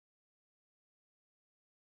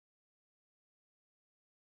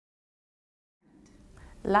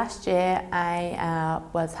Last year I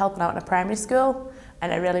was helping out in a primary school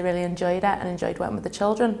and I really enjoyed it and enjoyed working with the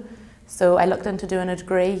children. So I looked into doing a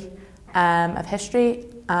degree of history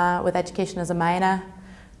with education as a minor.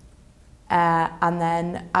 And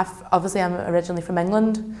then obviously I'm originally from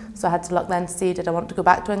England, so I had to look then to see did I want to go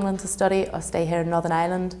back to England to study or stay here in Northern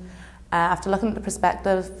Ireland. After looking at the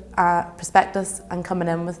prospectus and coming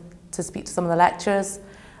in to speak to some of the lecturers,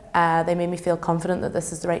 they made me feel confident that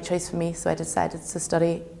this is the right choice for me, so I decided to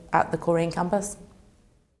study at the Coleraine campus.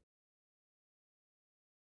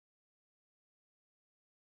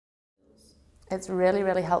 It's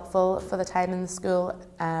really helpful for the time in the school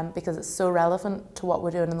because it's so relevant to what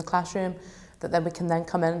we're doing in the classroom that then we can then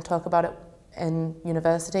come in and talk about it in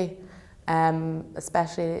university,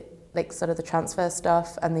 especially like sort of the transfer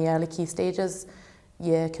stuff and the early key stages.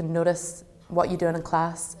 You can notice what you're doing in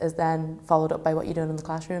class is then followed up by what you're doing in the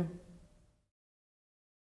classroom.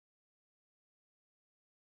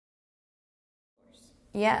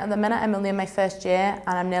 Yeah, at the minute I'm only in my first year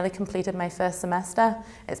and I'm nearly completed my first semester.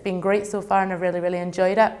 It's been great so far and I've really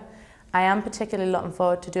enjoyed it. I am particularly looking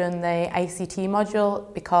forward to doing the ICT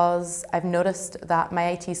module because I've noticed that my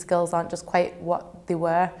IT skills aren't just quite what they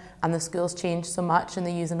were and the school's changed so much and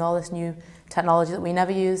they're using all this new technology that we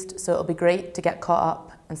never used, so it'll be great to get caught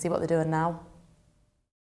up and see what they're doing now.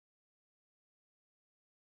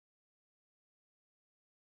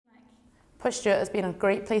 Port Stewart has been a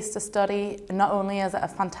great place to study. Not only is it a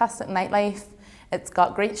fantastic nightlife, it's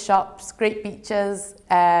got great shops, great beaches,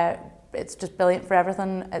 it's just brilliant for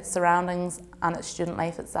everything, its surroundings and its student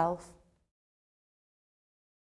life itself.